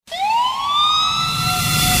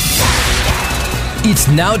It's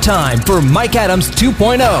now time for Mike Adams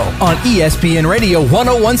 2.0 on ESPN Radio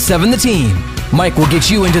 1017 The Team. Mike will get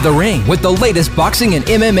you into the ring with the latest boxing and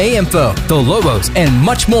MMA info, the Lobos, and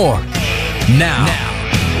much more. Now,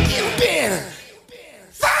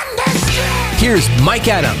 here's Mike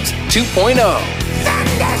Adams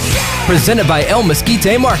 2.0. Presented by El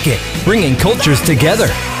Mesquite Market, bringing cultures together.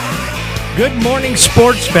 Good morning,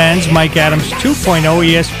 sports fans. Mike Adams 2.0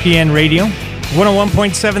 ESPN Radio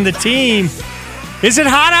 101.7 The Team. Is it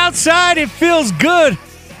hot outside? It feels good.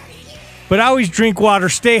 But always drink water.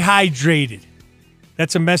 Stay hydrated.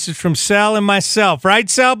 That's a message from Sal and myself. Right,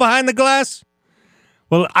 Sal, behind the glass?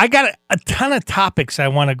 Well, I got a ton of topics I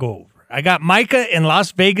want to go over. I got Micah in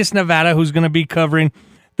Las Vegas, Nevada, who's going to be covering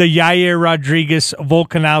the Yair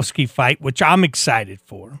Rodriguez-Volkanovski fight, which I'm excited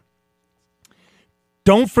for.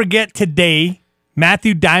 Don't forget today,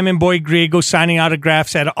 Matthew Diamond Boy Griego signing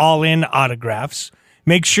autographs at All In Autographs.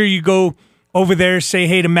 Make sure you go over there, say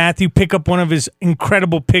hey to Matthew, pick up one of his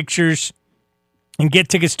incredible pictures, and get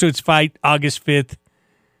tickets to his fight August 5th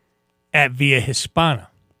at Via Hispana.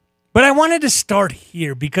 But I wanted to start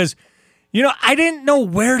here because, I didn't know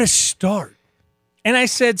where to start. And I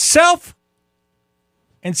said, Self?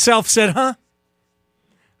 And Self said, huh?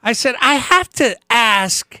 I said, I have to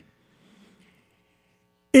ask,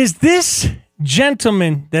 is this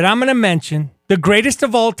gentleman that I'm going to mention the greatest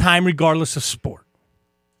of all time regardless of sport?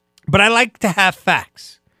 But I like to have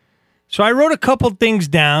facts. So I wrote a couple things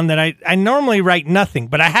down that I normally write nothing,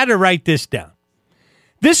 but I had to write this down.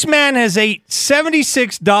 This man has ate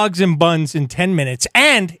 76 dogs and buns in 10 minutes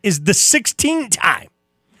and is the 16-time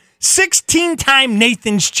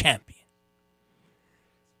Nathan's champion.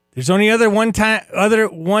 There's only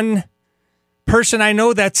one person I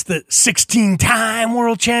know that's the 16-time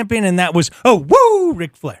world champion, and that was,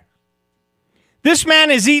 Ric Flair. This man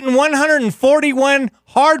has eaten 141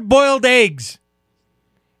 hard-boiled eggs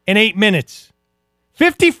in 8 minutes.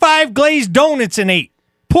 55 glazed donuts in 8.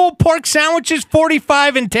 Pulled pork sandwiches,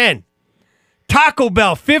 45 in 10. Taco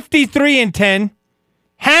Bell, 53 in 10.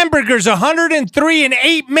 Hamburgers, 103 in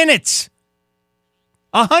 8 minutes.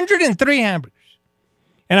 103 hamburgers.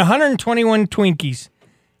 And 121 Twinkies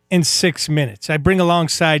in 6 minutes. I bring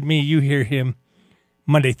alongside me, you hear him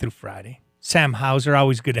Monday through Friday. Sam Hauser,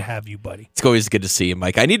 always good to have you, buddy. It's always good to see you,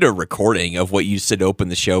 Mike. I need a recording of what you said to open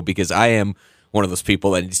the show because I am one of those people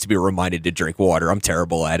that needs to be reminded to drink water. I'm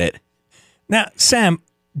terrible at it. Now, Sam,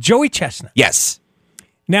 Joey Chestnut. Yes.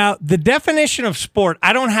 Now, the definition of sport,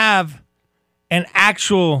 I don't have an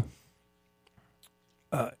actual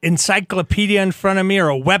encyclopedia in front of me or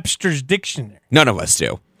a Webster's dictionary. None of us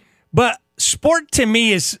do. But sport to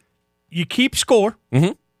me is you keep score.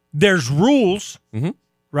 Mm-hmm. There's rules,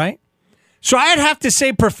 right? So I'd have to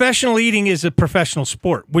say professional eating is a professional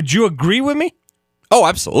sport. Would you agree with me? Oh,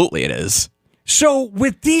 absolutely it is. So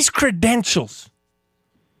with these credentials,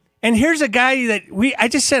 and here's a guy that I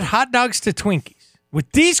just said hot dogs to Twinkies.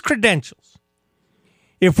 With these credentials,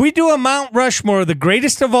 if we do a Mount Rushmore, the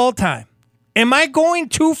greatest of all time, am I going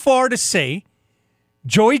too far to say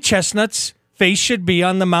Joey Chestnut's face should be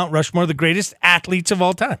on the Mount Rushmore, the greatest athletes of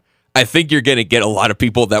all time? I think you're going to get a lot of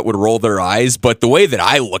people that would roll their eyes, but the way that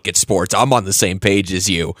I look at sports, I'm on the same page as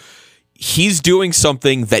you. He's doing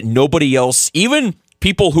something that nobody else, even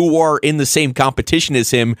people who are in the same competition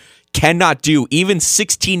as him, cannot do. Even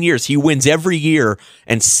 16 years, he wins every year,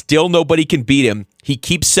 and still nobody can beat him. He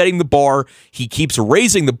keeps setting the bar. He keeps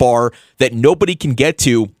raising the bar that nobody can get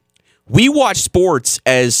to. We watch sports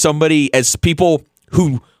as people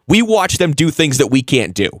who we watch them do things that we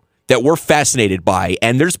can't do, that we're fascinated by.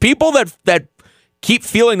 And there's people that keep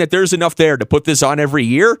feeling that there's enough there to put this on every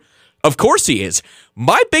year. Of course he is.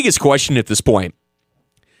 My biggest question at this point,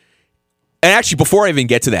 and actually before I even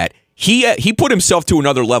get to that, he put himself to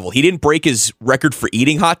another level. He didn't break his record for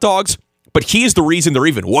eating hot dogs, but he is the reason there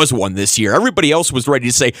even was one this year. Everybody else was ready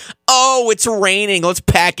to say, oh, it's raining, let's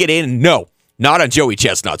pack it in. No, not on Joey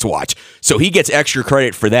Chestnut's watch. So he gets extra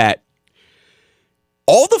credit for that.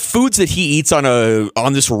 All the foods that he eats on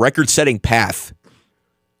this record-setting path,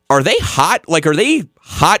 are they hot? Like, are they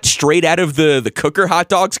hot straight out of the cooker hot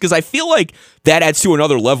dogs? Because I feel like that adds to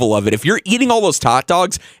another level of it. If you're eating all those hot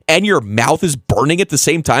dogs and your mouth is burning at the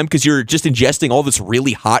same time because you're just ingesting all this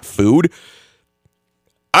really hot food,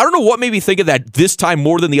 I don't know what made me think of that this time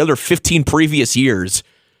more than the other 15 previous years.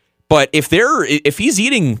 But if he's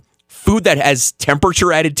eating food that has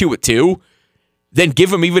temperature added to it too, then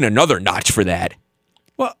give him even another notch for that.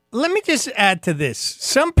 Well, let me just add to this.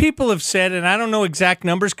 Some people have said, and I don't know exact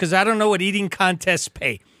numbers because I don't know what eating contests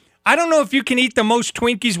pay. I don't know if you can eat the most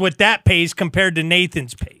Twinkies, what that pays compared to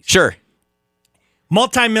Nathan's pays. Sure.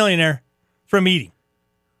 Multi-millionaire from eating.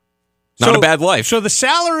 Not a bad life. So the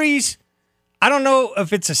salaries, I don't know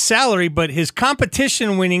if it's a salary, but his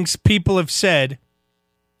competition winnings, people have said,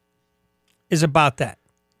 is about that.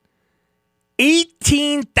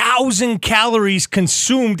 18,000 calories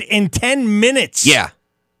consumed in 10 minutes. Yeah.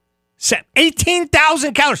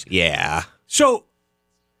 18,000 calories. Yeah. So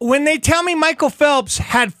when they tell me Michael Phelps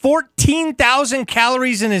had 14,000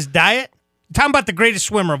 calories in his diet, I'm talking about the greatest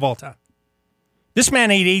swimmer of all time. This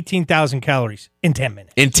man ate 18,000 calories in 10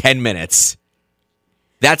 minutes. In 10 minutes.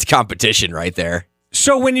 That's competition right there.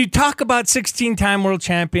 So when you talk about 16-time world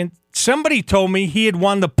champion, somebody told me he had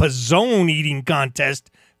won the Pizzone eating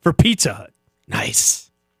contest for Pizza Hut.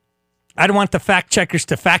 Nice. I don't want the fact checkers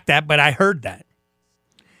to fact that, but I heard that.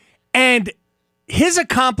 And his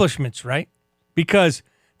accomplishments, right? Because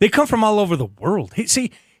they come from all over the world.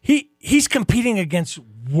 He's competing against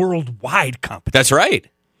worldwide competition. That's right.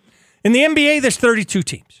 In the NBA, there's 32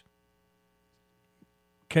 teams.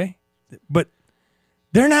 Okay? But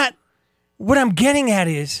they're not. What I'm getting at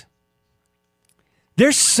is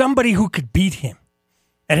there's somebody who could beat him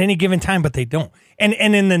at any given time, but they don't. And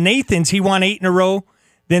in the Nathans, he won 8 in a row,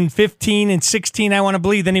 then 15 and 16, I want to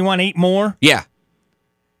believe. Then he won 8 more. Yeah.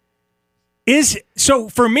 So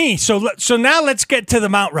for me, so now let's get to the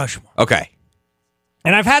Mount Rushmore. Okay.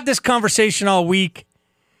 And I've had this conversation all week,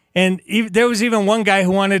 and there was even one guy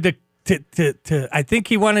who wanted to I think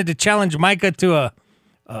he wanted to challenge Micah to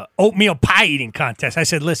a oatmeal pie eating contest. I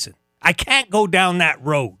said, listen, I can't go down that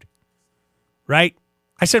road, right?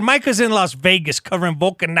 I said, Micah's in Las Vegas covering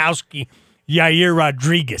Volkanovski, Yair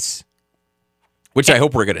Rodriguez. Which I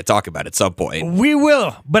hope we're going to talk about at some point. We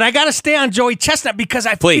will, but I got to stay on Joey Chestnut because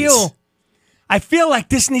I feel like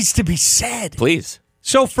this needs to be said. Please.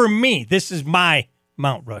 So for me, this is my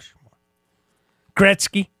Mount Rushmore.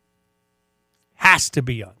 Gretzky has to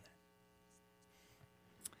be on there.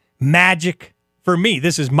 Magic, for me,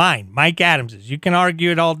 this is mine. Mike Adams's. You can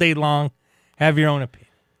argue it all day long. Have your own opinion.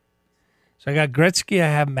 So I got Gretzky. I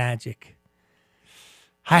have Magic.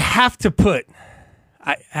 I have to put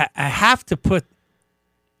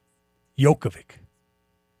Djokovic,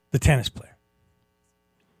 the tennis player,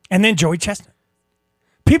 and then Joey Chestnut.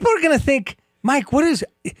 People are going to think, Mike, what is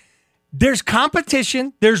it? There's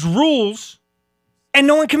competition, there's rules, and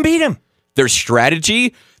no one can beat him. There's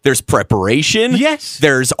strategy, there's preparation. Yes.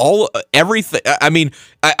 There's everything. I mean,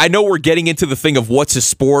 I know we're getting into the thing of what's a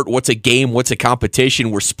sport, what's a game, what's a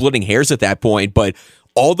competition. We're splitting hairs at that point, but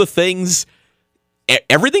all the things,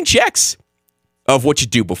 everything checks. Of what you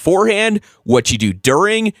do beforehand, what you do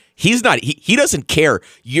during. He doesn't care.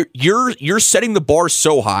 You're setting the bar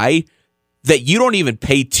so high that you don't even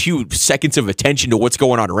pay 2 seconds of attention to what's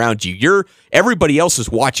going on around you. Everybody else is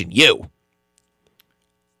watching you.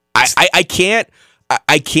 I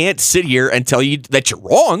can't sit here and tell you that you're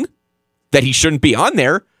wrong, that he shouldn't be on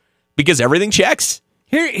there, because everything checks.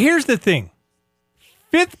 Here's the thing.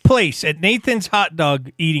 5th place at Nathan's hot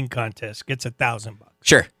dog eating contest gets $1,000.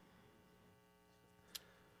 Sure.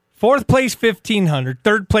 4th place, $1,500.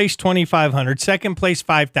 3rd place, $2,500. 2nd place,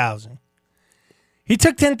 $5,000. He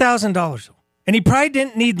took $10,000, and he probably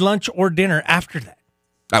didn't need lunch or dinner after that.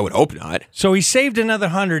 I would hope not. So he saved another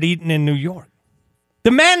 $100 eating in New York.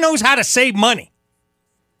 The man knows how to save money.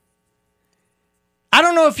 I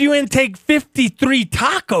don't know if you intake 53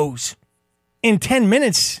 tacos in 10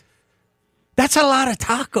 minutes. That's a lot of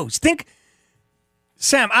tacos. Think,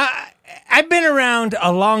 Sam, I've been around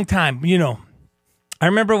a long time, you know. I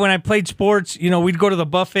remember when I played sports, you know, we'd go to the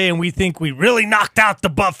buffet and we think we really knocked out the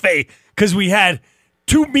buffet because we had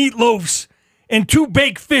 2 meatloafs and 2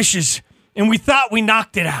 baked fishes and we thought we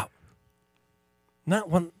knocked it out. Not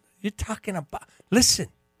one. You're talking about, listen,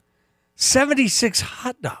 76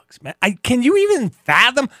 hot dogs, man. Can you even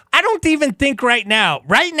fathom? I don't even think right now,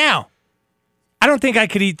 I don't think I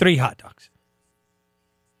could eat 3 hot dogs.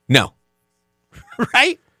 No.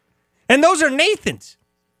 Right? And those are Nathan's.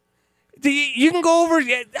 You can go over.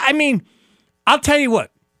 I mean, I'll tell you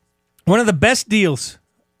what. One of the best deals,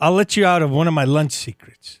 I'll let you out of one of my lunch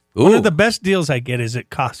secrets. Ooh. One of the best deals I get is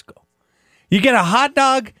at Costco. You get a hot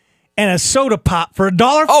dog and a soda pop for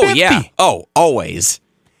 $1.50. Oh, yeah. Oh, always.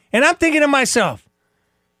 And I'm thinking to myself,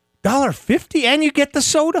 $1.50 and you get the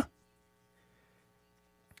soda?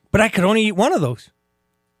 But I could only eat one of those.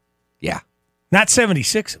 Yeah. Not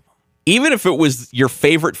 76 of them. Even if it was your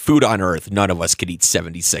favorite food on earth, none of us could eat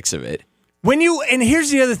 76 of it. And here's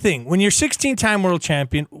the other thing. When you're 16-time world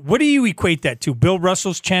champion, what do you equate that to? Bill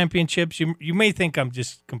Russell's championships? You may think I'm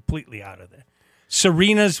just completely out of there.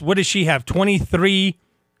 Serena's, what does she have? 23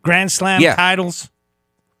 Grand Slam titles?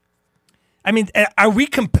 I mean, are we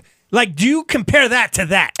Like, do you compare that to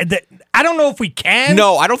that? I don't know if we can.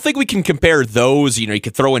 No, I don't think we can compare those. You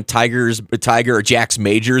could throw in Tiger or Jax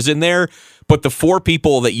Majors in there. But the four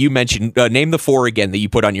people that you mentioned, name the four again that you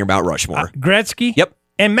put on your Mount Rushmore. Gretzky? Yep.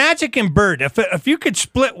 And Magic and Bird. If you could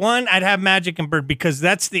split one, I'd have Magic and Bird because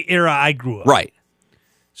that's the era I grew up. Right.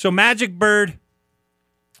 So Magic, Bird,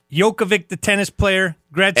 Djokovic, the tennis player,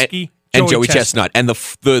 Gretzky, and Joey Chestnut. And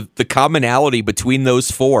the commonality between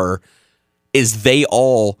those four is they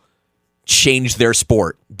all changed their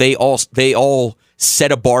sport. They all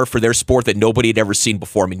set a bar for their sport that nobody had ever seen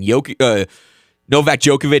before. I mean, Novak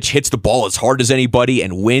Djokovic hits the ball as hard as anybody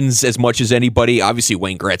and wins as much as anybody. Obviously,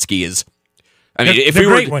 Wayne Gretzky is. I mean,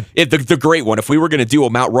 the great one. If we were going to do a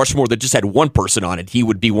Mount Rushmore that just had one person on it, he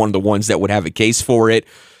would be one of the ones that would have a case for it.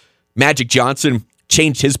 Magic Johnson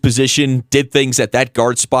changed his position, did things at that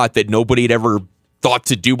guard spot that nobody had ever thought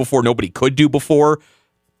to do before, nobody could do before.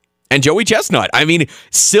 And Joey Chestnut. I mean,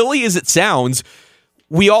 silly as it sounds,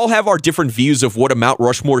 we all have our different views of what a Mount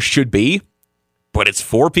Rushmore should be, but it's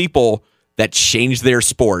four people that changed their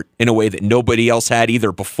sport in a way that nobody else had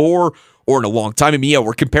either before or in a long time. I mean, yeah,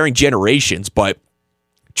 we're comparing generations, but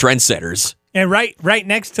trendsetters. And right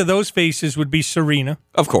next to those faces would be Serena.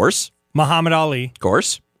 Of course. Muhammad Ali. Of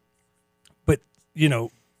course. But, you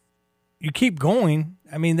keep going.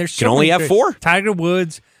 I mean, there's so many. You can only have four. Tiger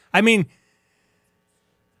Woods. I mean,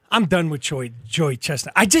 I'm done with Joey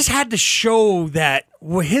Chestnut. I just had to show that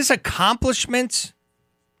his accomplishments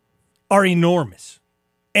are enormous.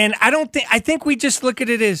 And I think we just look at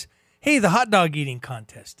it as, hey, the hot dog eating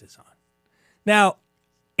contest is on. Now,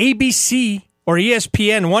 ABC or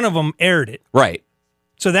ESPN, one of them aired it. Right.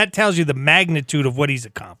 So that tells you the magnitude of what he's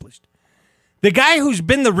accomplished. The guy who's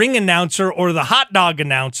been the ring announcer or the hot dog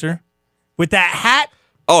announcer with that hat.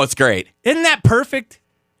 Oh, it's great. Isn't that perfect?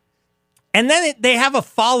 And then they have a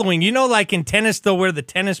following. Like in tennis, they'll wear the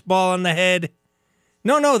tennis ball on the head.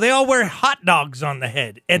 No, they all wear hot dogs on the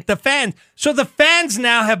head at the fans. So the fans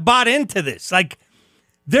now have bought into this. Like,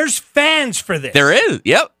 there's fans for this. There is.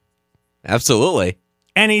 Yep. Absolutely.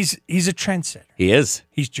 And he's a trendsetter. He is.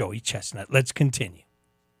 He's Joey Chestnut. Let's continue.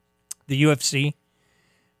 The UFC.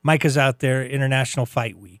 Micah's out there, International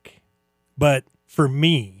Fight Week. But for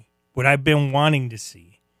me, what I've been wanting to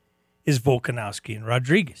see is Volkanovski and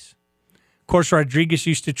Rodriguez. Of course, Rodriguez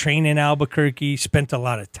used to train in Albuquerque, spent a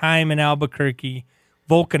lot of time in Albuquerque.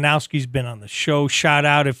 Volkanovski's been on the show. Shout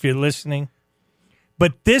out if you're listening.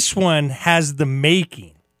 But this one has the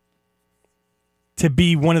making to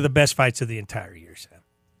be one of the best fights of the entire year, Sam.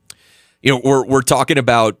 We're talking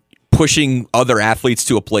about pushing other athletes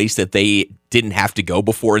to a place that they didn't have to go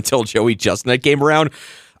before until Joey Chestnut came around.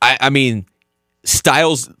 I mean,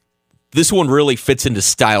 styles, this one really fits into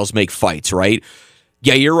styles make fights, right?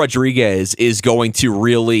 Yair Rodriguez is going to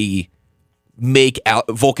really make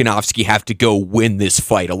Volkanovski have to go win this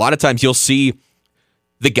fight. A lot of times you'll see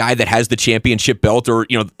the guy that has the championship belt or,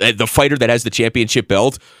 the fighter that has the championship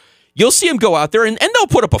belt, you'll see him go out there and they'll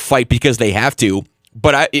put up a fight because they have to.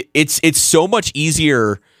 But it's so much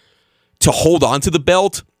easier to hold on to the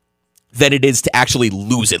belt than it is to actually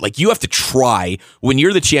lose it. Like, you have to try. When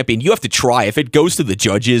you're the champion, you have to try. If it goes to the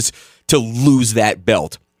judges, to lose that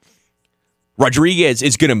belt. Rodriguez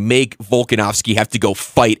is going to make Volkanovski have to go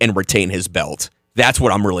fight and retain his belt. That's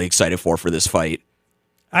what I'm really excited for this fight.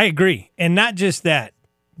 I agree. And not just that,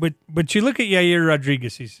 but you look at Yair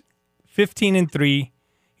Rodriguez. He's 15-3.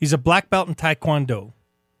 He's a black belt in Taekwondo.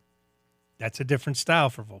 That's a different style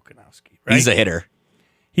for Volkanovski, right? He's a hitter.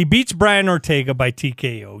 He beats Brian Ortega by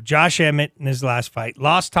TKO. Josh Emmett in his last fight.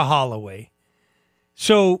 Lost to Holloway.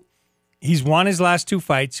 So he's won his last two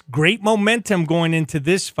fights. Great momentum going into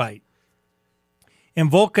this fight. And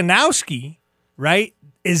Volkanovski, right,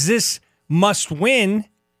 is this must win?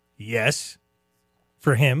 Yes,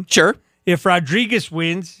 for him. Sure. If Rodriguez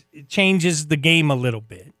wins, it changes the game a little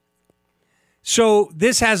bit. So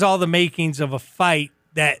this has all the makings of a fight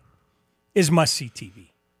that is must-see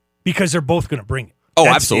TV because they're both going to bring it. Oh,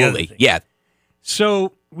 that's absolutely. Yeah.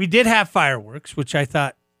 So we did have fireworks, which I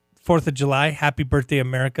thought 4th of July, happy birthday,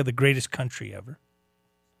 America, the greatest country ever.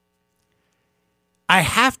 I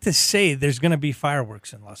have to say there's going to be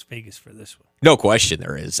fireworks in Las Vegas for this one. No question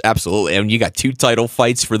there is. Absolutely. And you got two title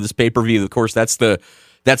fights for this pay-per-view. Of course, that's the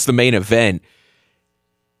main event.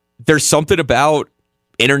 There's something about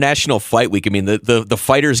International Fight Week. I mean, the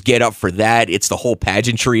fighters get up for that. It's the whole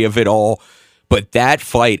pageantry of it all. But that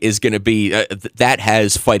fight is going to be that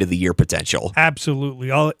has fight of the year potential. Absolutely.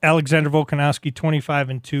 Alexander Volkanovski,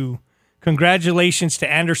 25-2. Congratulations to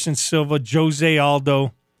Anderson Silva, Jose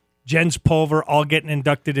Aldo, Jens Pulver, all getting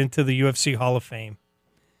inducted into the UFC Hall of Fame.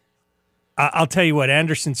 I'll tell you what,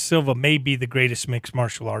 Anderson Silva may be the greatest mixed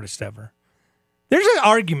martial artist ever. There's an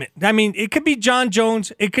argument. I mean, it could be John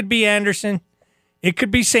Jones. It could be Anderson. It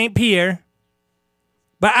could be St. Pierre.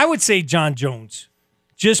 But I would say John Jones,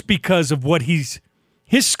 just because of what his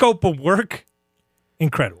scope of work,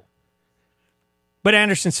 incredible. But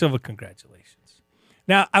Anderson Silva, congratulations.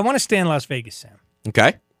 Now, I want to stay in Las Vegas, Sam.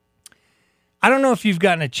 Okay. I don't know if you've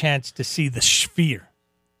gotten a chance to see the Sphere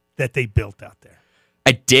that they built out there.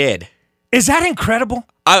 I did. Is that incredible?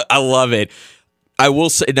 I love it. I will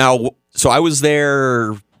say now, so I was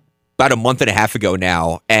there about a month and a half ago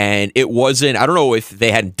now, and it wasn't, I don't know if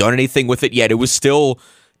they hadn't done anything with it yet. It was still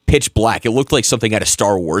pitch black. It looked like something out of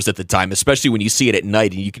Star Wars at the time, especially when you see it at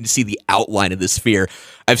night and you can see the outline of the Sphere.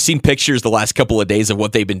 I've seen pictures the last couple of days of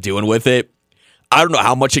what they've been doing with it. I don't know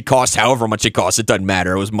how much it cost, however much it cost. It doesn't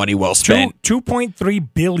matter. It was money well spent. $2.3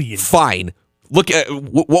 billion. Fine. Look at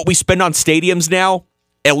what we spend on stadiums now.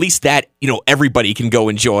 At least that, everybody can go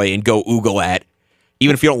enjoy and go oogle at,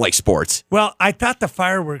 even if you don't like sports. Well, I thought the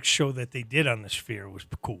fireworks show that they did on the Sphere was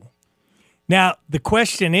cool. Now, the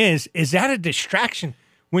question is that a distraction?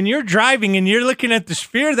 When you're driving and you're looking at the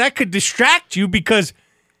Sphere, that could distract you because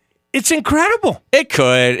it's incredible. It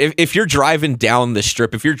could. If you're driving down the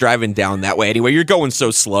strip, if you're driving down that way anyway, you're going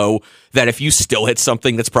so slow that if you still hit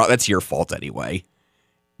something, that's your fault anyway.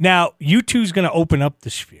 Now, U2's going to open up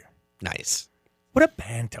the Sphere. Nice. What a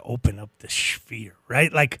band to open up the Sphere,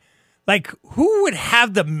 right? Like who would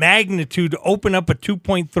have the magnitude to open up a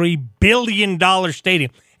 $2.3 billion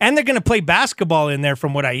stadium? And they're going to play basketball in there,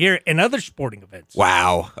 from what I hear, and other sporting events.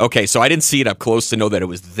 Wow. Okay, so I didn't see it up close to know that it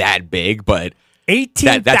was that big, but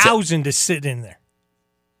 18,000 to sit in there.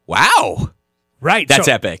 Wow. Right. That's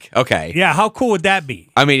epic. Okay. Yeah, how cool would that be?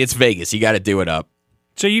 I mean, it's Vegas. You got to do it up.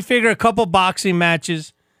 So you figure a couple boxing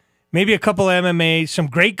matches, maybe a couple MMA, some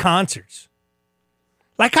great concerts.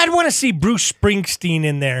 Like, I'd want to see Bruce Springsteen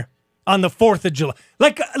in there on the 4th of July.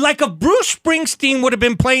 Like if Bruce Springsteen would have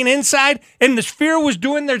been playing inside and the Sphere was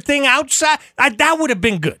doing their thing outside, that would have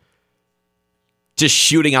been good. Just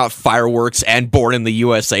shooting out fireworks and Born in the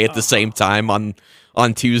USA at the same time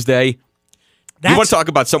on Tuesday. You want to talk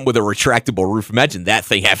about something with a retractable roof? Imagine that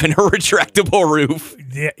thing having a retractable roof.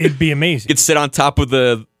 Yeah, it'd be amazing. You could sit on top of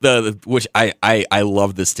the which I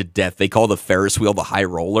love this to death. They call the Ferris wheel the high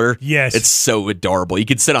roller. Yes. It's so adorable. You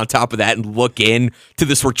could sit on top of that and look in to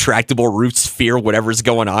this retractable roof sphere, whatever's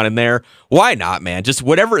going on in there. Why not, man? Just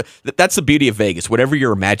whatever. That's the beauty of Vegas. Whatever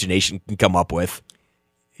your imagination can come up with.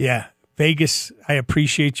 Yeah. Vegas, I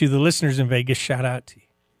appreciate you. The listeners in Vegas, shout out to you.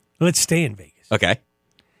 Let's stay in Vegas. Okay.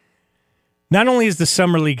 Not only is the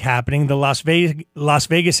Summer League happening, the Las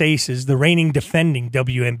Vegas Aces, the reigning defending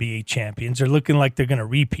WNBA champions, are looking like they're going to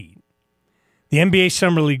repeat. The NBA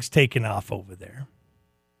Summer League's taking off over there.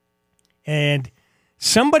 And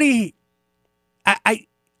somebody, I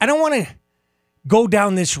don't want to go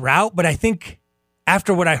down this route, but I think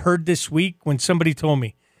after what I heard this week when somebody told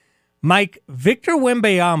me, Mike, Victor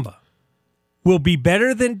Wembanyama will be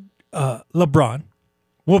better than LeBron,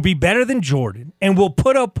 will be better than Jordan, and will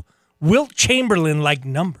put up Wilt Chamberlain-like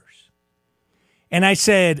numbers. And I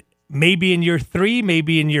said, maybe in year 3,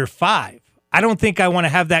 maybe in year 5. I don't think I want to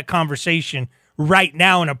have that conversation right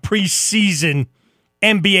now in a preseason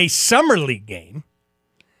NBA Summer League game.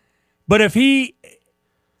 But if he,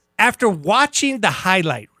 after watching the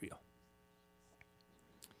highlight reel,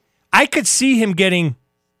 I could see him getting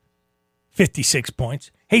 56 points.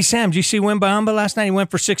 Hey, Sam, did you see Wembanyama last night? He went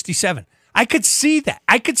for 67. I could see that.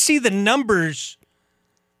 I could see the numbers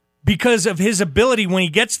because of his ability when he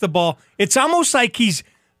gets the ball. It's almost like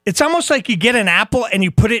you get an apple and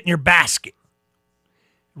you put it in your basket.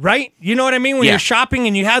 Right? You know what I mean? When you're shopping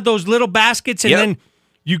and you have those little baskets and then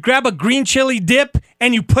you grab a green chili dip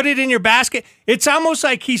and you put it in your basket. It's almost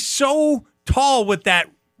like he's so tall with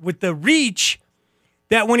the reach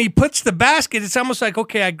that when he puts the basket, it's almost like,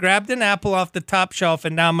 okay, I grabbed an apple off the top shelf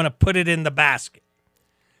and now I'm going to put it in the basket.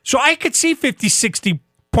 So I could see 50,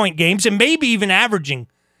 60-point games and maybe even averaging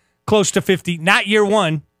close to 50, not year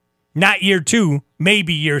 1, not year 2,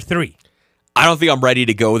 maybe year 3. I don't think I'm ready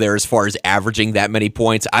to go there as far as averaging that many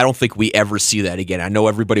points. I don't think we ever see that again. I know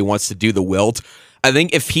everybody wants to do the Wilt. I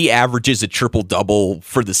think if he averages a triple-double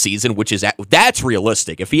for the season, that's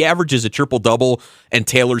realistic. If he averages a triple-double and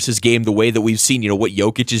tailors his game the way that we've seen, what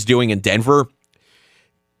Jokic is doing in Denver,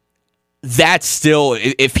 that's still,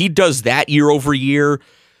 if he does that year over year,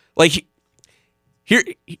 like here,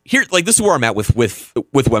 like this is where I'm at with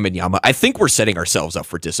Wembanyama. I think we're setting ourselves up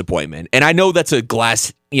for disappointment, and I know that's a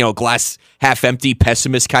glass half empty,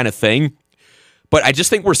 pessimist kind of thing, but I just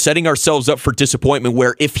think we're setting ourselves up for disappointment.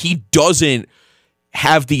 Where if he doesn't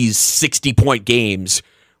have these 60-point games,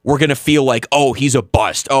 we're going to feel like, oh, he's a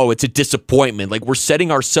bust. Oh, it's a disappointment. Like we're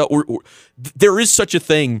setting ourselves. There is such a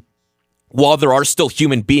thing. While there are still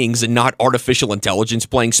human beings and not artificial intelligence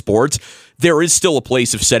playing sports, there is still a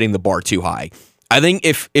place of setting the bar too high. I think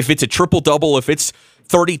if it's a triple-double, if it's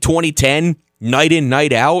 30, 20, 10, night in,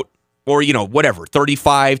 night out, or, whatever,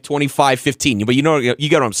 35, 25, 15, but you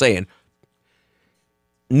get what I'm saying.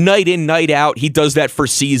 Night in, night out, he does that for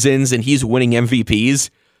seasons and he's winning MVPs.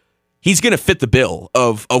 He's going to fit the bill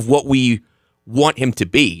of what we want him to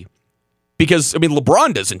be. Because,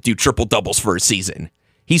 LeBron doesn't do triple-doubles for a season.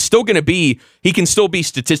 He's still going to be, he can still be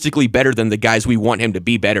statistically better than the guys we want him to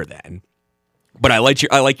be better than. But I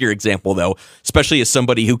like your example, though, especially as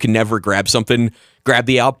somebody who can never grab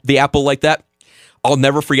the apple like that. I'll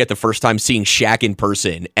never forget the first time seeing Shaq in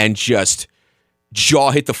person and just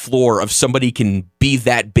jaw hit the floor of somebody can be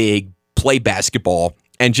that big, play basketball,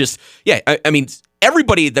 and just,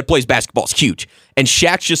 everybody that plays basketball is huge. And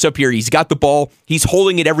Shaq's just up here, he's got the ball, he's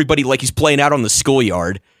holding it everybody like he's playing out on the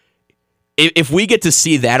schoolyard. If we get to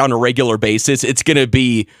see that on a regular basis, it's going to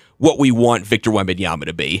be what we want Victor Wembanyama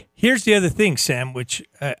to be. Here's the other thing, Sam, which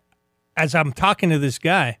as I'm talking to this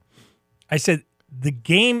guy, I said, the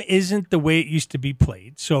game isn't the way it used to be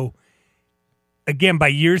played. So, again, by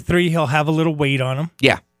year 3, he'll have a little weight on him.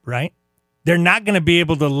 Yeah. Right? They're not going to be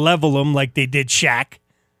able to level him like they did Shaq,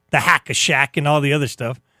 the hack of Shaq and all the other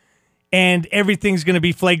stuff. And everything's going to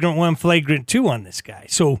be flagrant 1, flagrant 2 on this guy.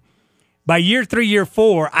 So, by year 3, year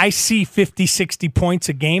 4, I see 50, 60 points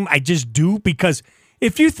a game. I just do, because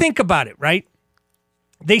if you think about it, right,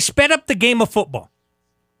 they sped up the game of football.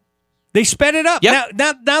 They sped it up. Yep.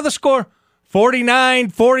 Now the score,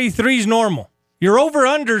 49, 43 is normal. Your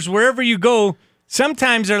over-unders, wherever you go,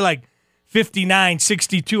 sometimes they're like 59,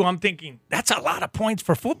 62. I'm thinking, that's a lot of points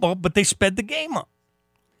for football, but they sped the game up.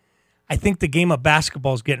 I think the game of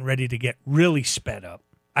basketball is getting ready to get really sped up.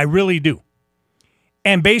 I really do.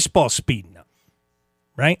 And baseball's speeding up,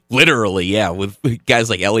 right? Literally, yeah, with guys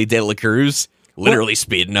like Ellie De La Cruz, literally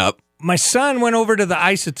speeding up. My son went over to the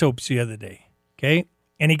Isotopes the other day, okay?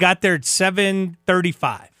 And he got there at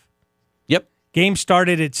 7:35. Yep. Game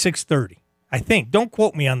started at 6:30, I think. Don't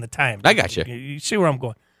quote me on the time. I got you. You see where I'm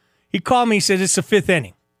going. He called me, he said, it's the 5th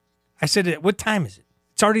inning. I said, what time is it?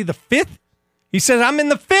 It's already the 5th? He said, I'm in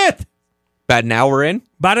the 5th. About an hour in?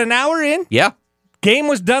 About an hour in. Yeah. Game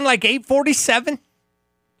was done like 8:47.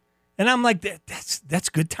 And I'm like, that's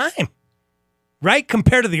good time, right?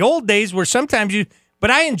 Compared to the old days where sometimes but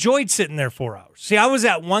I enjoyed sitting there 4 hours. See, I was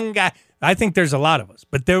that one guy. I think there's a lot of us,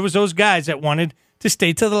 but there was those guys that wanted to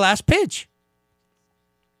stay to the last pitch.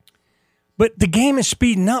 But the game is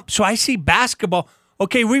speeding up, so I see basketball.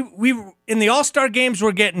 Okay, we in the All-Star games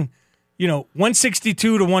we're getting,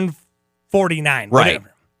 162 to 149, right?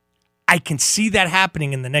 Whatever. I can see that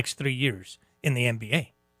happening in the next 3 years in the NBA.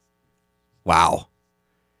 Wow.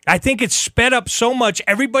 I think it's sped up so much.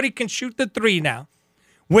 Everybody can shoot the 3 now.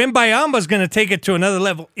 Wembanyama's going to take it to another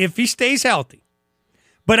level if he stays healthy.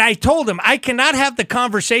 But I told him I cannot have the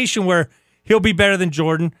conversation where he'll be better than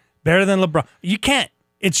Jordan, better than LeBron. You can't.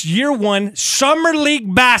 It's year 1, summer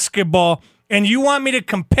league basketball, and you want me to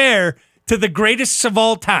compare to the greatest of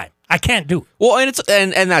all time. I can't do it. Well,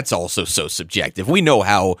 and that's also so subjective. We know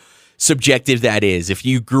how subjective that is. If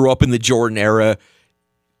you grew up in the Jordan era,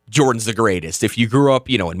 Jordan's the greatest. If you grew up,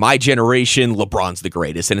 in my generation, LeBron's the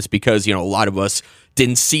greatest. And it's because, a lot of us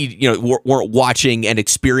didn't see, weren't watching and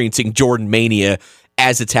experiencing Jordan mania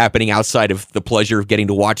as it's happening outside of the pleasure of getting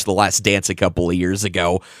to watch The Last Dance a couple of years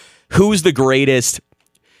ago. Who's the greatest?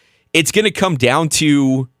 It's going to come down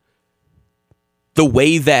to the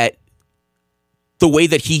way that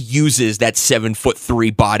he uses that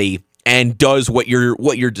 7'3" body and does what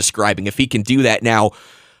you're describing. If he can do that now,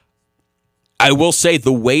 I will say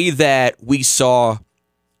the way that we saw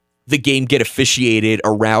the game get officiated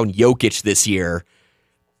around Jokic this year,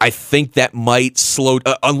 I think that might slow,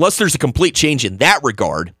 unless there's a complete change in that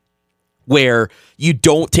regard, where you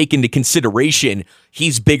don't take into consideration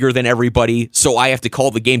he's bigger than everybody, so I have to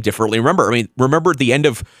call the game differently. Remember at the end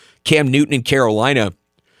of Cam Newton in Carolina,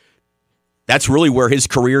 that's really where his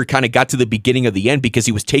career kind of got to the beginning of the end, because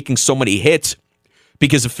he was taking so many hits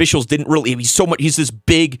because officials didn't really, he's this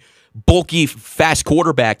big, bulky, fast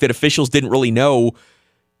quarterback that officials didn't really know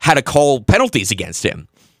how to call penalties against him.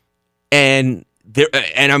 And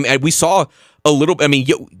we saw a little,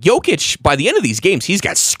 Jokic, by the end of these games, he's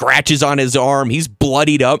got scratches on his arm, he's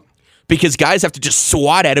bloodied up, because guys have to just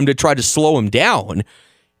swat at him to try to slow him down.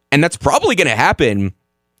 And that's probably going to happen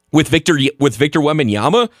with Victor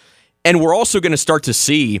Wembanyama. And we're also going to start to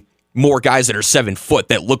see more guys that are 7 foot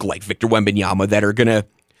that look like Victor Wembanyama that are going to,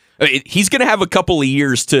 he's going to have a couple of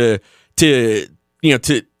years to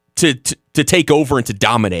to take over and to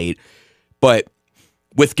dominate. But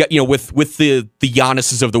with the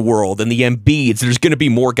Giannis's of the world and the Embiids, there's going to be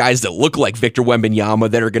more guys that look like Victor Wembanyama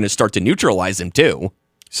that are going to start to neutralize him too.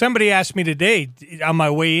 Somebody asked me today on my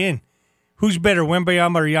way in, who's better,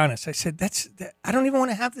 Wembanyama or Giannis? I said, I don't even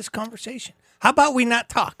want to have this conversation. How about we not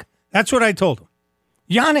talk? That's what I told him.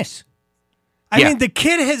 Giannis. I mean, the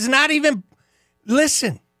kid has not even...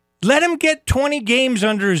 Listen, let him get 20 games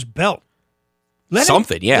under his belt. Let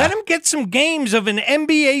him get some games of an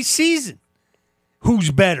NBA season. Who's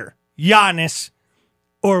better, Giannis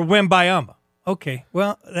or Wembanyama? Okay,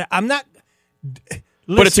 well, I'm not... Listen.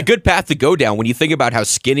 But it's a good path to go down when you think about how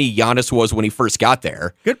skinny Giannis was when he first got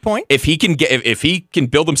there. Good point. If he can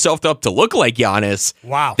build himself up to look like Giannis,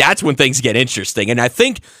 wow, that's when things get interesting. And I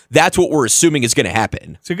think that's what we're assuming is going to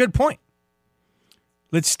happen. It's a good point.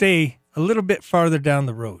 Let's stay a little bit farther down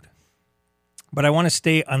the road, but I want to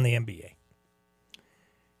stay on the NBA.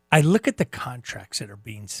 I look at the contracts that are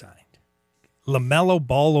being signed. LaMelo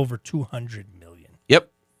Ball over $200 million.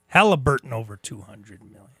 Yep. Halliburton over $200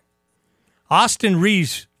 million. Austin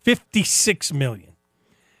Reeves, $56 million.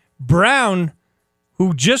 Brown,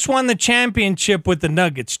 who just won the championship with the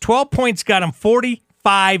Nuggets, 12 points got him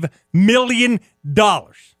 $45 million.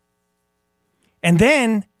 And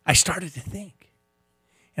then I started to think.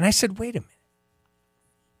 And I said, wait a minute.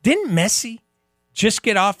 Didn't Messi just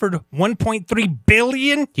get offered $1.3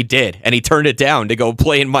 billion? He did, and he turned it down to go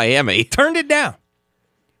play in Miami. Turned it down.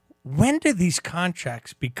 When do these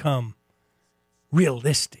contracts become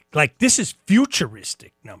realistic? Like, this is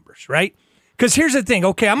futuristic numbers, right? Because here's the thing.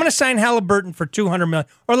 Okay, I'm going to sign Halliburton for $200 million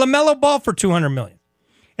or LaMelo Ball for $200 million.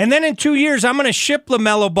 And then in 2 years, I'm going to ship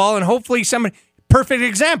LaMelo Ball and hopefully somebody... Perfect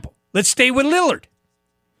example. Let's stay with Lillard.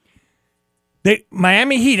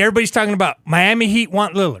 Miami Heat, everybody's talking about Miami Heat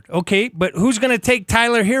want Lillard. Okay, but who's going to take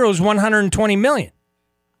Tyler Hero's $120 million?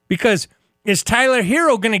 Because is Tyler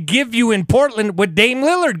Hero going to give you in Portland what Dame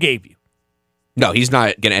Lillard gave you? No, he's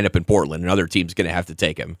not going to end up in Portland. Another team's going to have to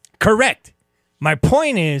take him. Correct. My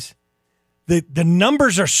point is the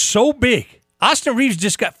numbers are so big. Austin Reeves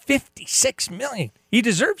just got $56 million. He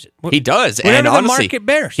deserves it. He does. Whatever and honestly, the market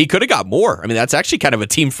bears. He could have got more. I mean, that's actually kind of a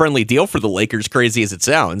team-friendly deal for the Lakers, crazy as it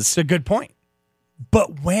sounds. It's a good point.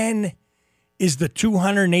 But when is the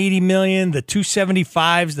 $280 million, the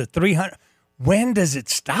 $275s, the $300? When does it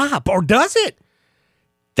stop, or does it?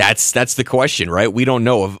 That's the question, right? We don't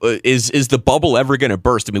know. Is the bubble ever going to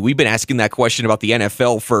burst? I mean, we've been asking that question about the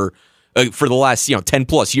NFL for the last 10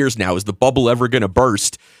 plus years now. Is the bubble ever going to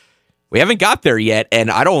burst? We haven't got there yet,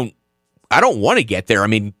 and I don't want to get there. I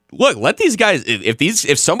mean, look, let these guys.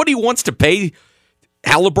 If somebody wants to pay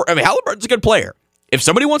Halliburton, I mean, Halliburton's a good player. If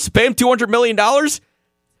somebody wants to pay him $200 million,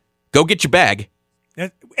 go get your bag.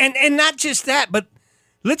 And not just that, but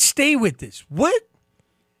let's stay with this. What?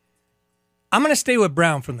 I'm going to stay with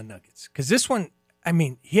Brown from the Nuggets because this one, I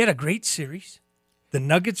mean, he had a great series. The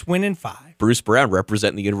Nuggets win in 5. Bruce Brown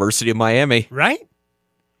representing the University of Miami. Right?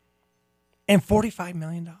 And $45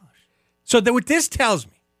 million. So what this tells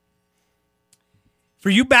me, for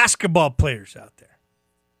you basketball players out there,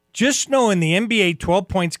 just know in the NBA, 12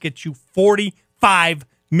 points gets you $45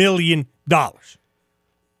 million. That's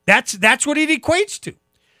what it equates to.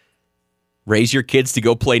 Raise your kids to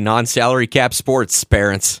go play non-salary cap sports,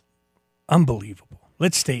 parents. Unbelievable.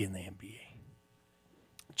 Let's stay in the NBA.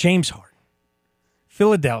 James Harden,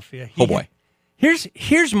 Philadelphia. Oh boy.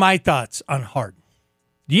 Here's my thoughts on Harden.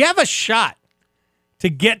 Do you have a shot to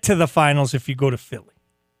get to the finals if you go to Philly?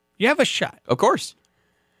 You have a shot. Of course.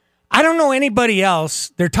 I don't know anybody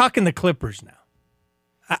else. They're talking the Clippers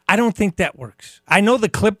now. I don't think that works. I know the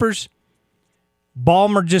Clippers.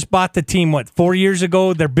 Ballmer just bought the team, 4 years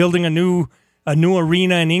ago? They're building a new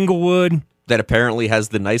arena in Inglewood. That apparently has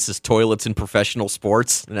the nicest toilets in professional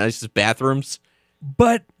sports, the nicest bathrooms.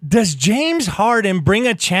 But does James Harden bring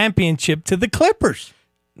a championship to the Clippers?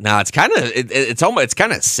 No, it's kind of it's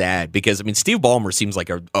kind of sad because I mean Steve Ballmer seems like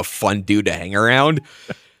a fun dude to hang around,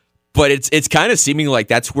 but it's kind of seeming like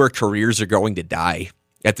that's where careers are going to die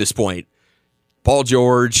at this point. Paul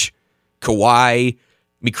George, Kawhi. I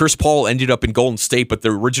mean, Chris Paul ended up in Golden State, but the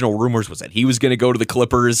original rumors was that he was going to go to the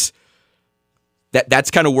Clippers.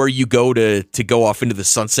 That's kind of where you go to go off into the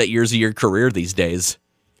sunset years of your career these days.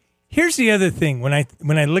 Here's the other thing. When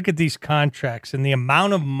I look at these contracts and the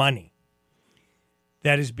amount of money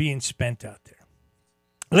that is being spent out there.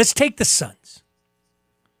 Let's take the Suns,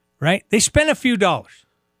 right? They spent a few dollars.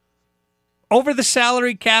 Over the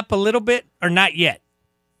salary cap a little bit or not yet?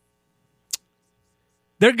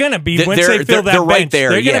 They're going to be, once they fill that bench, right there.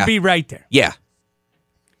 They're going to be right there. Yeah.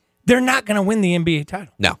 They're not going to win the NBA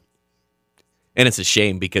title. No. And it's a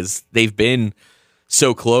shame because they've been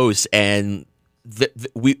so close, and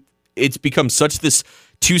it's become such this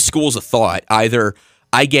two schools of thought. Either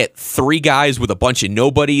I get three guys with a bunch of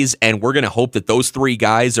nobodies, and we're going to hope that those three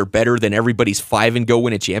guys are better than everybody's five and go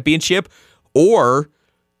win a championship, or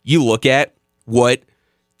you look at what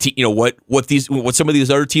some of these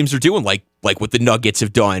other teams are doing, like what the Nuggets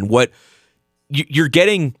have done. What you're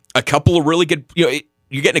getting a couple of really good,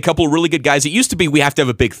 you're getting a couple of really good guys. It used to be we have to have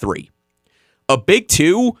a big three, a big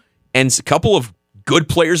two, and a couple of good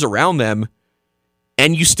players around them,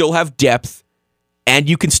 and you still have depth, and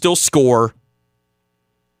you can still score.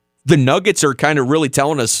 The Nuggets are kind of really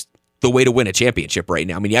telling us the way to win a championship right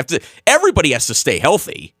now. I mean, everybody has to stay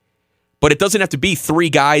healthy, but it doesn't have to be three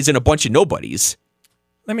guys and a bunch of nobodies.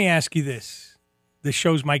 Let me ask you this. This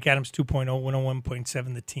show's Mike Adams 2.0,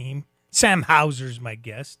 101.7 The Team. Sam Hauser's my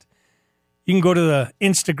guest. You can go to the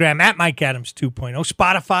Instagram at Mike Adams 2.0,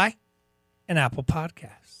 Spotify, and Apple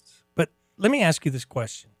Podcasts. But let me ask you this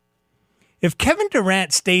question. If Kevin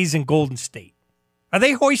Durant stays in Golden State, are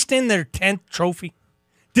they hoisting their 10th trophy?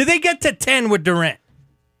 Do they get to 10 with Durant?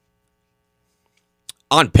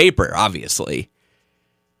 On paper, obviously.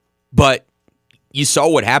 But you saw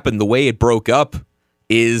what happened. The way it broke up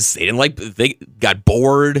is they got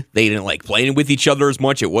bored. They didn't like playing with each other as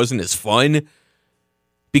much. It wasn't as fun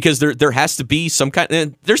because there has to be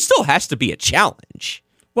there still has to be a challenge.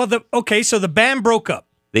 Well, so the band broke up.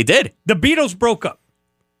 They did. The Beatles broke up.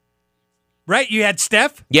 Right? You had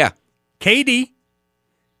Steph. Yeah. KD.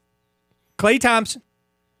 Klay Thompson.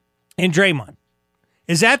 And Draymond.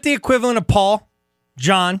 Is that the equivalent of Paul,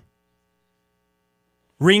 John,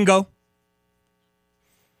 Ringo?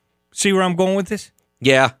 See where I'm going with this?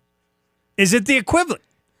 Yeah. Is it the equivalent?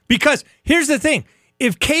 Because here's the thing.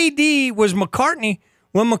 If KD was McCartney,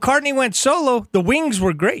 when McCartney went solo, the Wings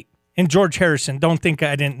were great. And George Harrison. Don't think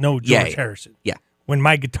I didn't know George Harrison. Yeah. When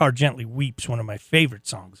My Guitar Gently Weeps, one of my favorite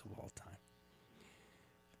songs of all time.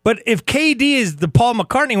 But if KD is the Paul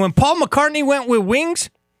McCartney, when Paul McCartney went with Wings,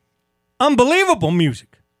 unbelievable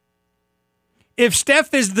music. If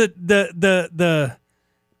Steph is the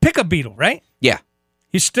pickup Beatle, right? Yeah.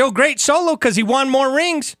 He's still great solo because he won more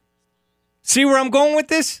rings. See where I'm going with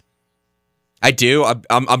this? I do.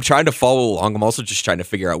 I'm trying to follow along. I'm also just trying to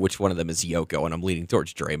figure out which one of them is Yoko, and I'm leaning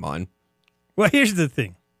towards Draymond. Well, here's the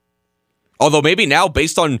thing. Although maybe now,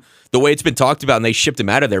 based on the way it's been talked about and they shipped him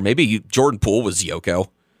out of there, maybe Jordan Poole was Yoko,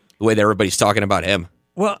 the way that everybody's talking about him.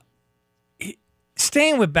 Well,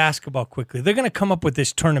 staying with basketball quickly, they're going to come up with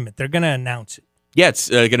this tournament. They're going to announce it. Yeah, it's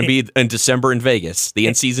going to be in December in Vegas, the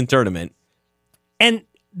in-season tournament. And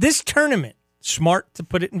this tournament, smart to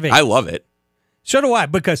put it in Vegas. I love it. So do I,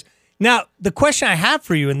 because now the question I have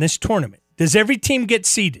for you in this tournament, does every team get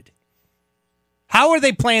seeded? How are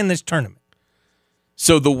they playing this tournament?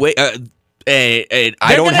 So the way I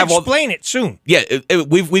don't have explain it soon. Yeah,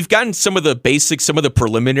 we've gotten some of the basics, some of the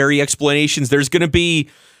preliminary explanations. There's going to be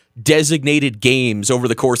designated games over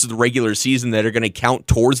the course of the regular season that are going to count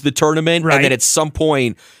towards the tournament, right. And then at some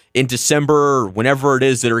point in December, or whenever it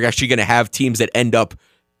is, that are actually going to have teams that end up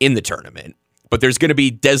in the tournament. But there's going to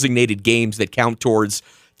be designated games that count towards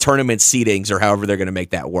tournament seedings, or however they're going to make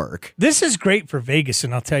that work. This is great for Vegas,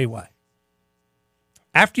 and I'll tell you why.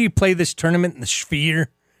 After you play this tournament in the Sphere,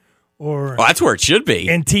 or that's where it should be,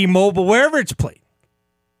 in T-Mobile, wherever it's played,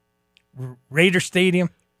 Raider Stadium.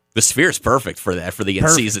 The Sphere is perfect for that, for the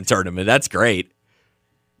in-season tournament. That's great.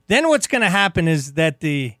 Then what's going to happen is that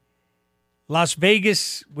the Las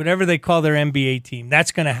Vegas, whatever they call their NBA team,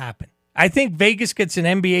 that's going to happen. I think Vegas gets an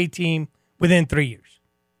NBA team within 3 years.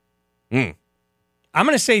 I'm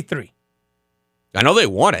going to say 3. I know they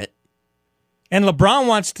want it. And LeBron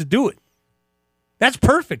wants to do it. That's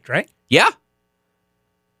perfect, right? Yeah.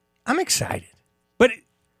 I'm excited. But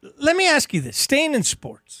let me ask you this, staying in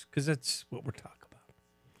sports, because that's what we're talking about.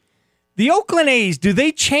 The Oakland A's, do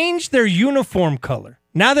they change their uniform color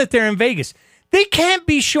now that they're in Vegas? They can't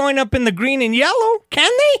be showing up in the green and yellow,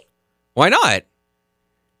 can they? Why not?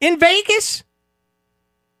 In Vegas?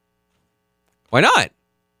 Why not?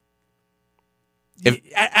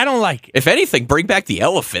 I don't like it. If anything, bring back the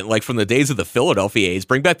elephant, like from the days of the Philadelphia A's.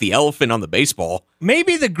 Bring back the elephant on the baseball.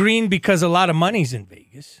 Maybe the green because a lot of money's in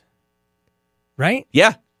Vegas, right?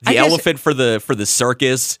 Yeah, the elephant for the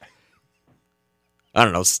circus. I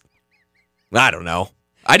don't know.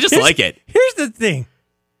 I just like it. Here's the thing.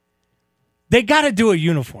 They got to do a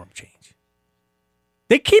uniform change.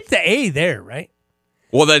 They keep the A there, right?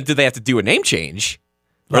 Well, then do they have to do a name change?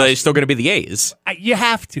 Or are they still going to be the A's? You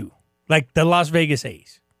have to. Like the Las Vegas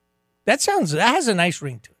A's. That has a nice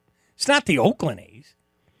ring to it. It's not the Oakland A's.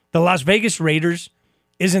 The Las Vegas Raiders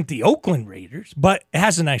isn't the Oakland Raiders, but it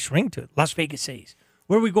has a nice ring to it. Las Vegas A's.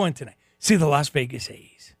 Where are we going tonight? See the Las Vegas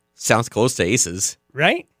A's. Sounds close to aces.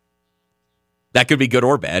 Right? That could be good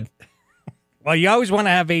or bad. Well, you always want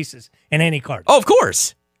to have aces in any card. Oh, of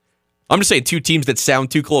course. I'm just saying two teams that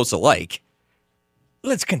sound too close alike.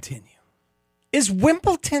 Let's continue. Is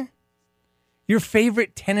Wimbledon your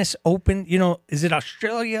favorite tennis open? You know, is it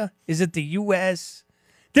Australia? Is it the U.S.?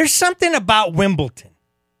 There's something about Wimbledon.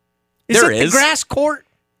 There it is. The grass court?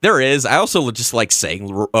 There is. I also just like saying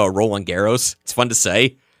Roland Garros. It's fun to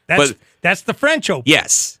say. That's the French Open.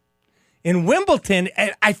 Yes. In Wimbledon,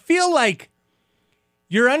 I feel like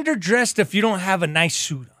you're underdressed if you don't have a nice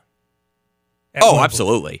suit on. Wimbledon,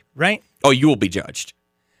 absolutely. Right? Oh, you will be judged.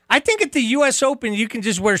 I think at the U.S. Open, you can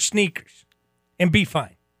just wear sneakers and be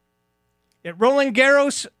fine. At Roland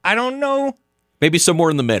Garros, I don't know. Maybe somewhere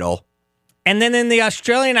in the middle. And then in the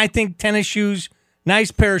Australian, I think tennis shoes,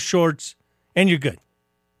 nice pair of shorts, and you're good.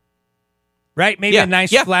 Right? Maybe a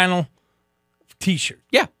nice flannel T-shirt.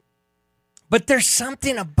 Yeah. But there's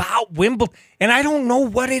something about Wimbledon, and I don't know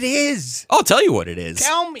what it is. I'll tell you what it is.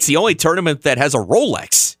 Tell me. It's the only tournament that has a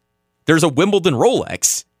Rolex. There's a Wimbledon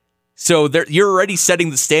Rolex. So you're already setting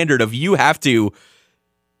the standard of you have to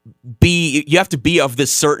be of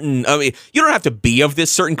this certain, I mean, you don't have to be of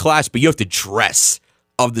this certain class, but you have to dress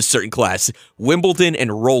of this certain class. Wimbledon and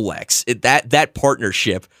Rolex, that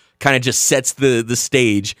partnership kind of just sets the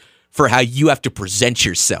stage for how you have to present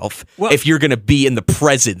yourself if you're going to be in the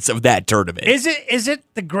presence of that tournament. Is it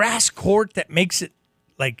the grass court that makes it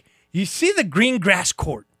like you see the green grass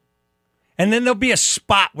court, and then there'll be a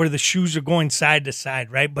spot where the shoes are going side to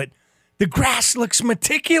side, right? But the grass looks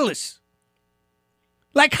meticulous.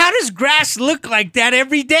 Like, how does grass look like that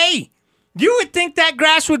every day? You would think that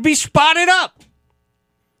grass would be spotted up.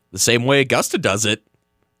 The same way Augusta does it.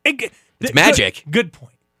 It's magic. Good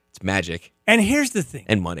point. It's magic. And here's the thing.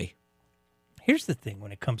 And money. Here's the thing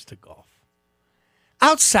when it comes to golf.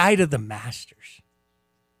 Outside of the Masters,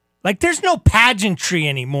 like there's no pageantry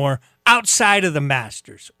anymore outside of the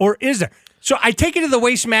Masters, or is there? So I take it to the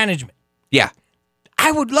Waste Management. Yeah.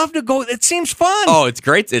 I would love to go. It seems fun. Oh, it's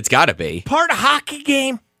great. It's got to be. Part hockey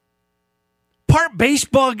game, part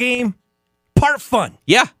baseball game, part fun.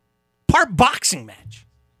 Yeah. Part boxing match.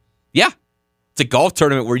 Yeah. It's a golf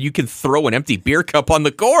tournament where you can throw an empty beer cup on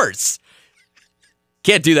the course.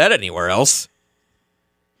 Can't do that anywhere else.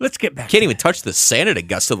 Let's get back. Can't even touch the sand at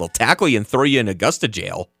Augusta. They'll tackle you and throw you in Augusta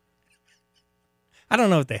jail. I don't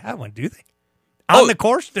know if they have one, do they? On the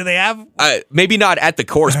course, do they have? Maybe not at the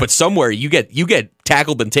course, but somewhere you get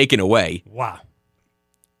tackled and taken away. Wow.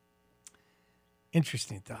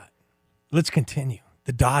 Interesting thought. Let's continue.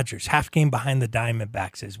 The Dodgers, half game behind the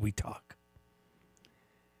Diamondbacks as we talk.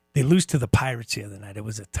 They lose to the Pirates the other night. It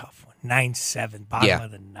was a tough one. 9-7, bottom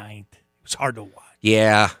of the ninth. It was hard to watch.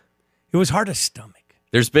 Yeah. It was hard to stomach.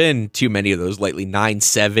 There's been too many of those lately.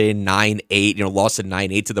 9-7, 9-8, lost at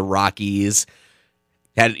 9-8 to the Rockies.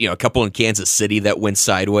 Had, a couple in Kansas City that went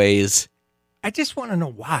sideways. I just want to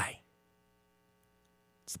know why.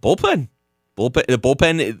 It's the bullpen. The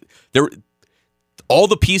bullpen, all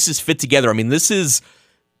the pieces fit together. I mean, this is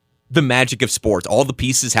the magic of sports. All the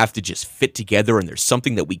pieces have to just fit together, and there's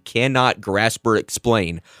something that we cannot grasp or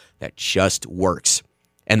explain that just works.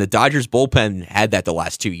 And the Dodgers bullpen had that the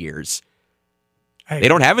last 2 years. They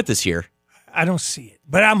don't have it this year. I don't see it,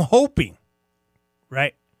 but I'm hoping,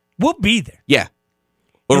 right? We'll be there. Yeah.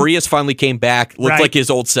 Urias finally came back, looked like his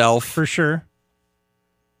old self. For sure.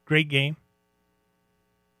 Great game.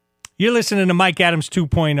 You're listening to Mike Adams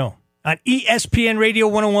 2.0 on ESPN Radio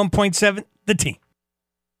 101.7, The Team.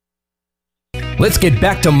 Let's get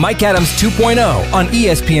back to Mike Adams 2.0 on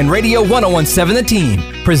ESPN Radio 101.7 The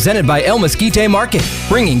Team. Presented by El Mesquite Market,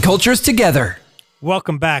 bringing cultures together.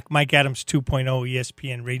 Welcome back, Mike Adams 2.0,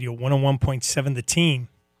 ESPN Radio 101.7 The Team.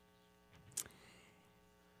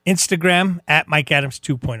 Instagram at Mike Adams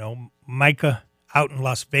 2.0. Micah out in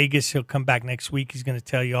Las Vegas. He'll come back next week. He's going to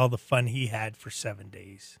tell you all the fun he had for 7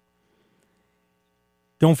 days.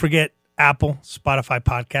 Don't forget Apple, Spotify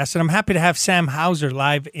podcasts. And I'm happy to have Sam Hauser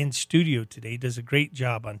live in studio today. He does a great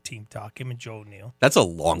job on Team Talk, him and Joe O'Neill. That's a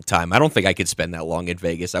long time. I don't think I could spend that long in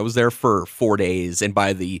Vegas. I was there for 4 days, and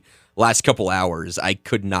by the last couple hours, I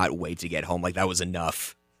could not wait to get home. Like, that was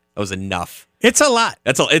enough. That was enough. It's a lot.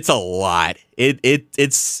 It's a lot.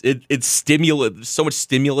 It's stimulus. So much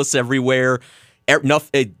stimulus everywhere. 2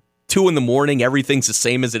 in the morning, everything's the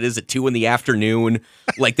same as it is at 2 in the afternoon.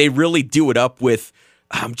 Like, they really do it up with.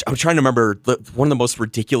 I'm trying to remember one of the most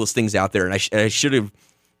ridiculous things out there, and I should have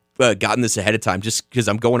gotten this ahead of time just because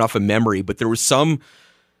I'm going off of memory. But there was some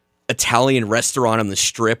Italian restaurant on the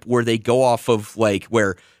Strip where they go off of like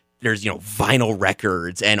where there's vinyl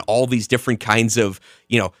records and all these different kinds of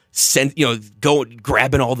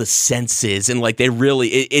grabbing all the senses, and like they really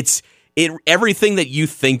it's everything that you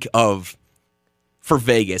think of for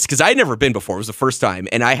Vegas, because I'd never been before. It was the first time,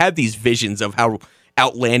 and I had these visions of how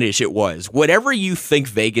outlandish it was. Whatever you think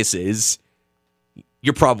Vegas is,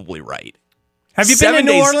 you're probably right. Have you been to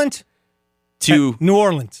New Orleans? New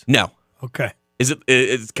Orleans? No. Okay.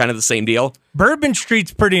 It's kind of the same deal? Bourbon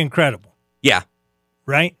Street's pretty incredible. Yeah.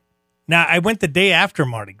 Right? Now, I went the day after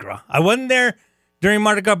Mardi Gras. I wasn't there during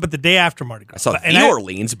Mardi Gras, but the day after Mardi Gras. I saw New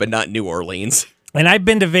Orleans, but not New Orleans. And I've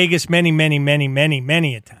been to Vegas many, many, many, many,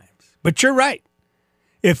 many a times. But you're right.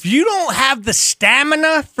 If you don't have the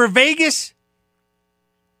stamina for Vegas,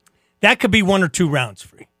 that could be 1 or 2 rounds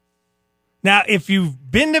free. Now, if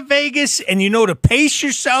you've been to Vegas and you know to pace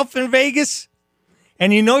yourself in Vegas,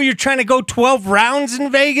 and you know you're trying to go 12 rounds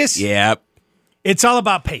in Vegas, it's all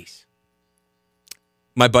about pace.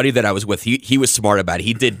 My buddy that I was with, he was smart about it.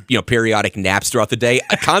 He did periodic naps throughout the day.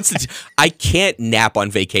 I can't nap on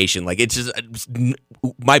vacation. Like it's just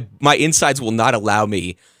my insides will not allow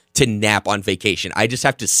me to nap on vacation. I just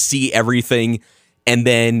have to see everything, and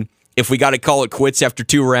then if we got to call it quits after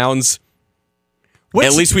 2 rounds,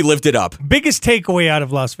 at least we lived it up. Biggest takeaway out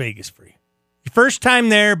of Las Vegas for you? Your first time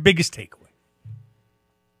there, biggest takeaway?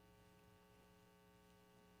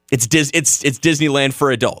 It's Disneyland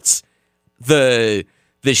for adults. The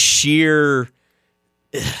sheer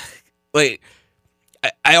like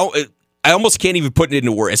I almost can't even put it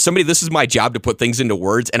into words. As somebody, this is my job to put things into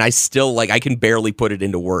words, and I still I can barely put it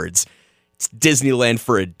into words. It's Disneyland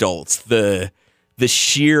for adults. The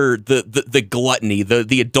sheer the gluttony,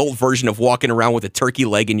 the adult version of walking around with a turkey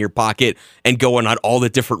leg in your pocket and going on all the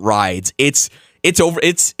different rides. It's a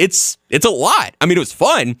lot. I mean, it was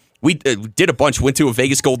fun. We did a bunch. Went to a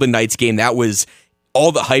Vegas Golden Knights game. That was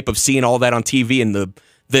all the hype of seeing all that on TV, and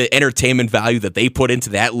the entertainment value that they put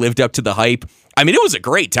into that lived up to the hype. I mean, it was a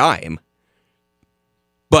great time.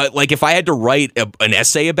 But like, if I had to write an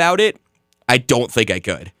essay about it, I don't think I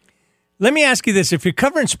could. Let me ask you this. If you're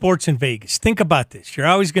covering sports in Vegas, think about this. You're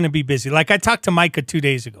always going to be busy. Like I talked to Micah 2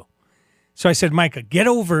 days ago. So I said, Micah, get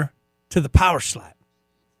over to the Power Slap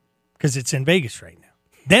because it's in Vegas right now.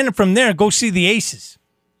 Then from there, go see the Aces.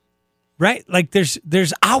 Right? Like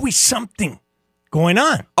there's always something going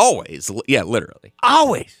on. Always. Yeah, literally.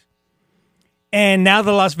 Always. And now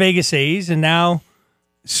the Las Vegas A's, and now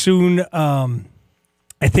soon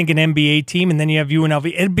I think an NBA team, and then you have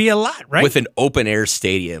UNLV. It'd be a lot, right? With an open-air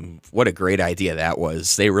stadium. What a great idea that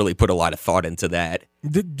was. They really put a lot of thought into that.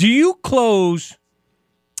 Do you close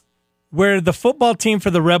where the football team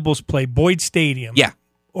for the Rebels play, Boyd Stadium? Yeah.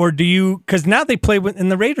 Or do you, because now they play in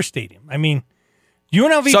the Raider Stadium. I mean,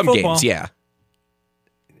 UNLV some football. Games, yeah.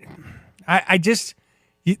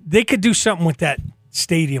 They could do something with that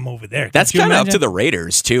stadium over there. That's kind of up to the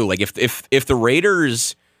Raiders, too. Like, if the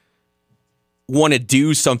Raiders want to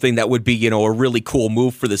do something that would be, a really cool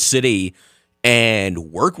move for the city and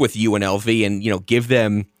work with UNLV and, give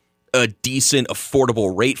them a decent,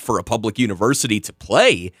 affordable rate for a public university to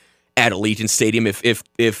play at Allegiant Stadium.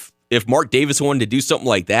 If Mark Davis wanted to do something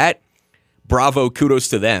like that, bravo, kudos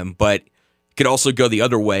to them. But could also go the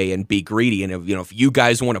other way and be greedy. And if you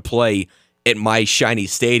guys want to play at my shiny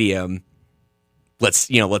stadium, let's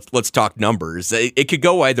talk numbers. It could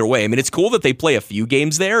go either way. I mean, it's cool that they play a few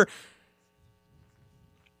games there.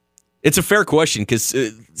 It's a fair question because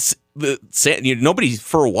nobody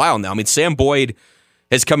for a while now. I mean, Sam Boyd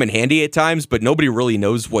has come in handy at times, but nobody really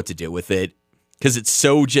knows what to do with it because it's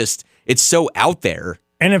so out there.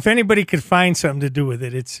 And if anybody could find something to do with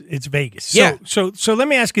it, it's Vegas. So let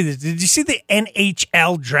me ask you this: did you see the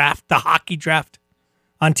NHL draft, the hockey draft,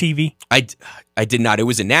 on TV? I did not. It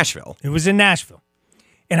was in Nashville. It was in Nashville,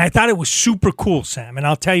 and I thought it was super cool, Sam. And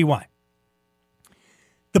I'll tell you why.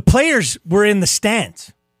 The players were in the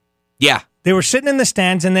stands. Yeah. They were sitting in the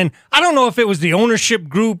stands, and then I don't know if it was the ownership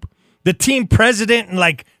group, the team president, and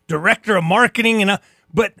like director of marketing,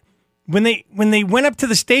 but when they went up to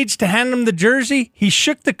the stage to hand him the jersey, he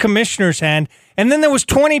shook the commissioner's hand, and then there was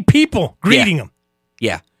 20 people greeting him.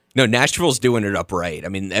 Yeah. No, Nashville's doing it up right. I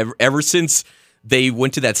mean, ever since they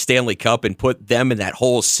went to that Stanley Cup and put them and that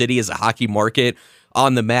whole city as a hockey market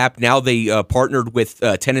on the map, now they partnered with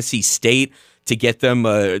Tennessee State to get them,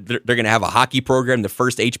 they're going to have a hockey program, the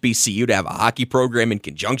first HBCU to have a hockey program in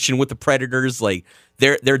conjunction with the Predators. Like,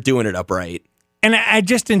 they're doing it up right. And I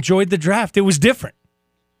just enjoyed the draft. It was different.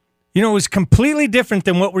 It was completely different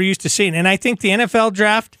than what we're used to seeing. And I think the NFL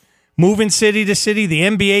draft, moving city to city, the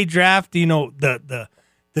NBA draft, the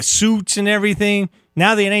suits and everything.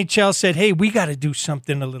 Now the NHL said, hey, we got to do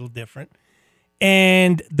something a little different.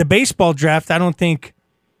 And the baseball draft, I don't think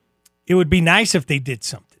it would be nice if they did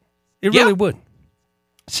something. It really would.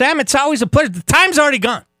 Sam, it's always a pleasure. The time's already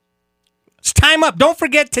gone. It's time up. Don't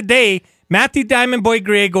forget today, Matthew Diamond Boy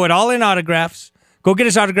Griego at All In Autographs. Go get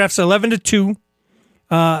his autographs 11 to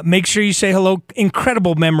 2. Make sure you say hello.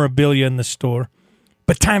 Incredible memorabilia in the store.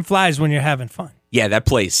 But time flies when you're having fun. Yeah, that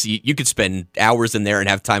place, you could spend hours in there and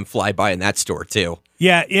have time fly by in that store, too.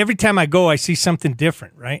 Yeah, every time I go, I see something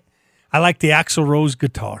different, right? I like the Axl Rose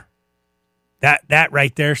guitar. That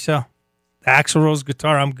right there, so the Axl Rose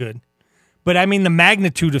guitar, I'm good. But I mean, the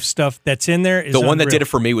magnitude of stuff that's in there is the one that unreal. did it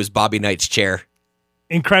for me was Bobby Knight's chair.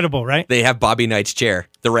 Incredible, right? They have Bobby Knight's chair,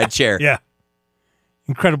 the red chair. Yeah.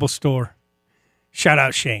 Incredible store. Shout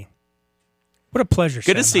out Shane. What a pleasure.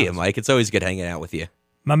 Good to Sam see you, Houser. Mike. It's always good hanging out with you.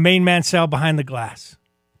 My main man, Sal, behind the glass.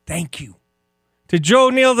 Thank you. To Joe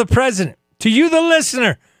Neal, the president. To you, the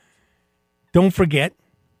listener. Don't forget,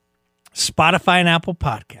 Spotify and Apple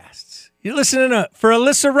Podcasts. You're listening to, for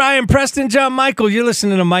Alyssa Ryan, Preston, John Michael, you're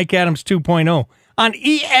listening to Mike Adams 2.0 on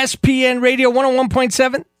ESPN Radio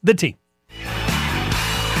 101.7, The Team.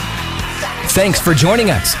 Thanks for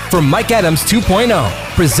joining us for Mike Adams 2.0,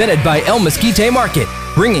 presented by El Mesquite Market,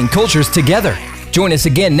 bringing cultures together. Join us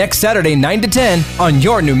again next Saturday, 9 to 10, on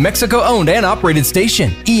your New Mexico-owned and operated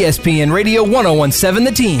station, ESPN Radio 101.7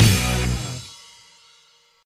 The Team.